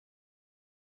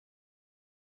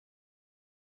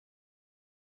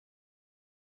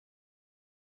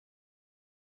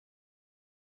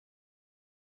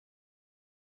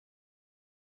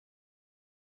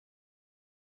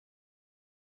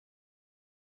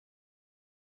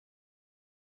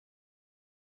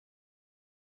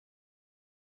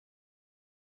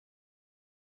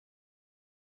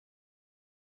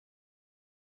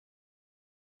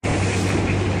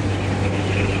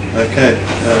Okay,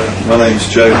 my name's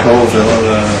Joe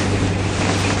Colville.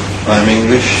 I'm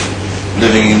English,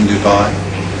 living in Dubai.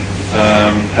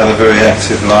 Had a very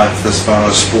active life as far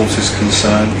as sport is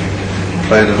concerned.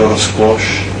 Played a lot of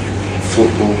squash,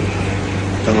 football,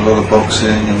 done a lot of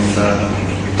boxing and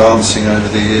dancing over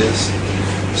the years.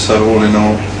 So all in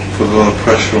all, put a lot of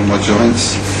pressure on my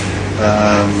joints.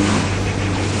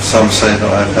 Some say that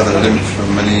I've had a limp for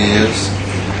many years.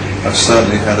 I've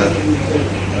certainly had a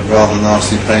rather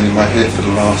nasty pain in my hip for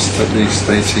the last at least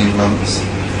 18 months.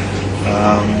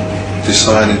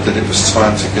 Decided that it was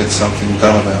time to get something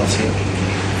done about it.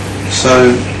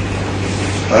 So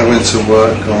I went to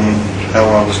work on how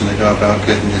I was going to go about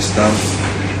getting this done.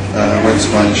 Went to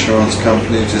my insurance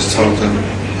company, just told them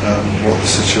what the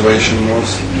situation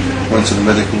was. Went to the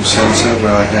medical centre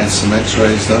where I had some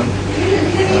x-rays done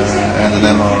and an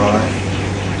MRI.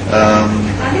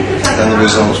 And the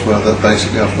results were that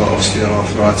basically I've got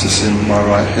osteoarthritis in my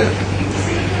right hip.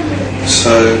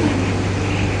 So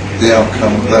the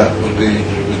outcome of that would be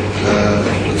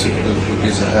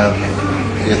to have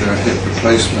either a hip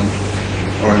replacement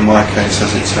or, in my case,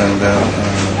 as it turned out, a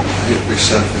hip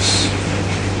resurfacement.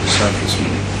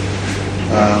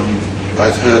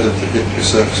 I'd heard of the hip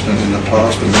resurfacement in the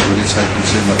past, but not really taken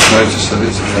too much notice of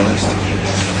it, to be honest,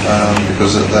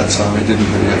 because at that time it didn't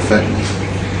really affect me.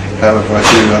 However, I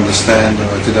did understand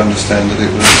that it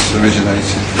was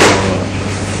originated or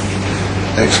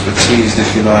expertised, if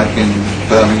you like, in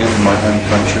Birmingham, in my home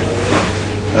country.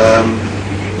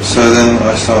 So then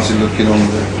I started looking on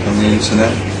the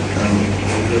internet and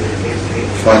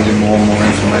finding more and more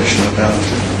information about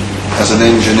it. As an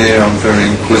engineer, I'm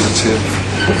very inquisitive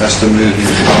as to moving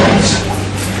parts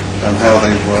and how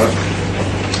they work.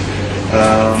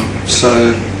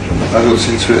 So I looked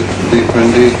into it deeper and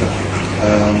deeper.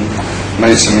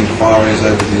 Made some inquiries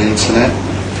over the internet,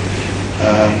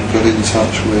 got in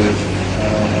touch with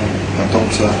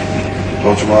Dr.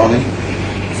 Bojwani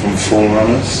from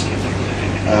Forerunners,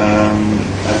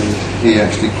 and he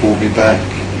actually called me back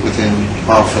within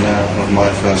half an hour of my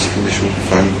first initial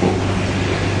phone call.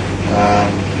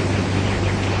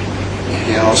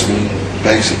 He asked me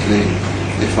basically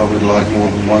if I would like more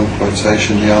than one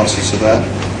quotation. The answer to that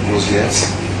was yes.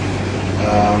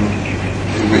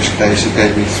 In which case he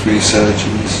gave me 3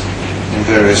 surgeons in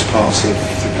various parts of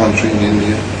the country in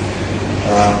India,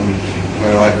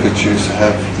 where I could choose to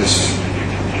have this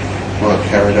work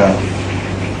carried out.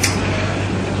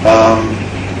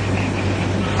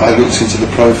 I looked into the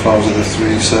profiles of the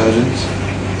 3 surgeons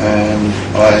and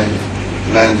I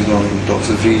landed on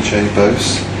Dr. Vijay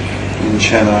Bose in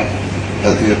Chennai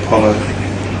at the Apollo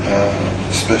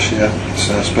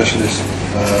Specialist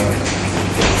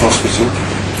Hospital.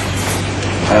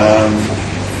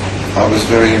 I was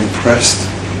very impressed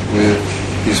with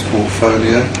his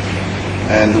portfolio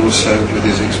and also with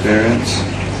his experience,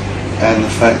 and the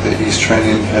fact that his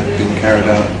training had been carried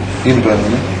out in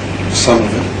Birmingham, some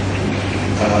of it,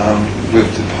 with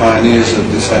the pioneers of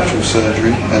this actual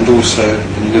surgery, and also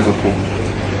in Liverpool.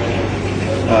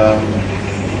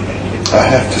 I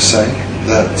have to say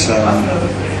that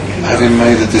having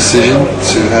made a decision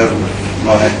to have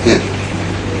my hip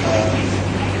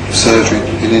surgery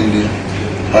in India,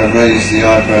 I raised the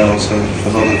eyebrows of a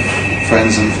lot of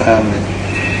friends and family,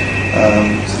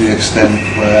 to the extent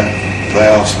where they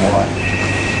asked why.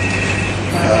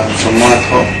 From my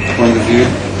point of view,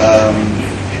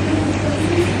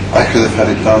 I could have had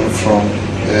it done from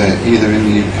either in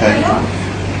the UK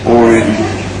or in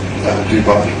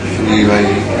Dubai, in the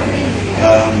UAE.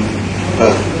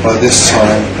 But by this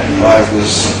time I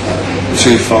was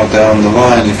too far down the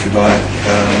line, if you like,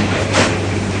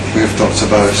 with Dr.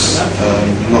 Bose.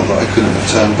 Not that I couldn't have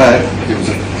turned back. It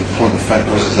was the point of fact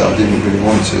was that I didn't really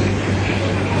want to.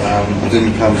 I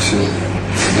didn't come to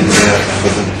India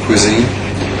for the cuisine.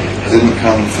 I didn't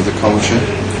come for the culture.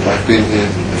 I've been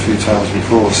here a few times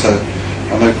before, so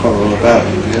I know quite a lot about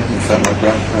India. In fact, my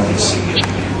grandparents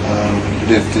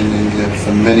lived in India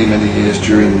for many, many years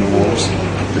during the wars,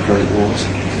 the Great Wars,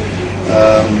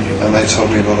 and they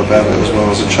told me a lot about it as well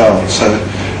as a child. So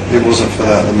it wasn't for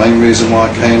that. The main reason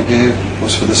why I came here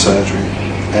was for the surgery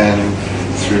and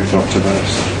through Dr.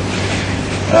 Bose.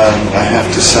 I have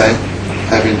to say,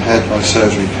 having had my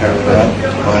surgery carried out,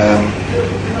 I am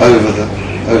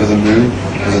over the moon,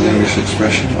 as an English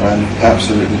expression. I am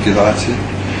absolutely delighted.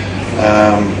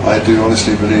 I do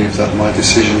honestly believe that my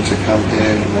decision to come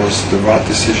here was the right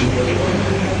decision.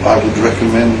 I would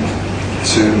recommend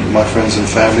to my friends and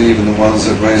family, even the ones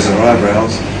that raise their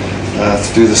eyebrows, to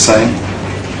do the same.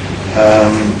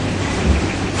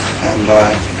 And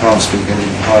I can't speak any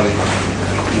more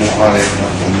highly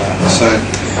enough than that. So,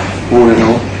 all in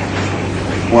all,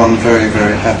 one very,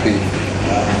 very happy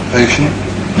patient.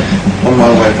 On my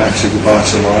way back to goodbye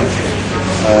to life.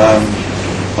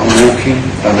 I'm walking,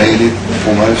 unaided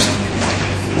almost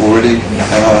already,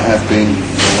 and I have been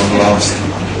for the last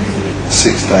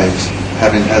 6 days,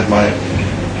 having had my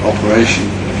operation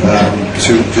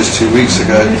just 2 weeks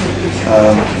ago.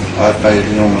 I've made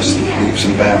enormous leaps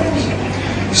and bounds.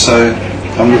 So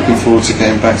I'm looking forward to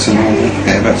getting back to normal,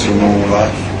 getting back to a normal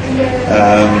life,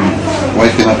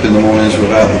 waking up in the mornings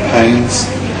without the pains,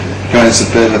 going to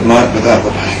bed at night without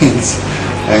the pains,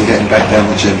 and getting back down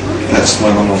the gym. That's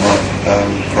my number one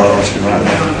priority right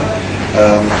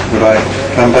now. Would I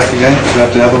come back again to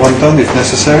have the other one done if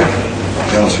necessary?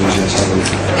 The answer is yes, I will,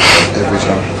 every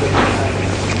time.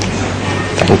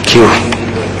 Thank you.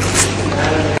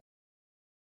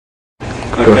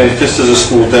 Okay, just as a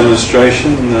small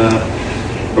demonstration,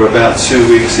 we're about 2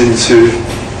 weeks into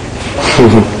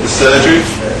the surgery,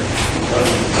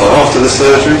 or after the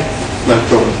surgery, no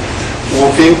problem.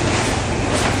 Walking,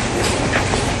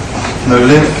 no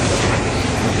limp.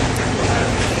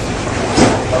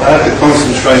 I have to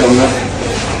concentrate on that,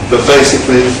 but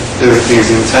basically everything is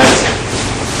intact,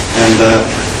 and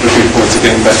looking forward to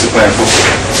getting back to playing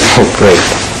football. Oh,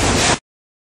 great.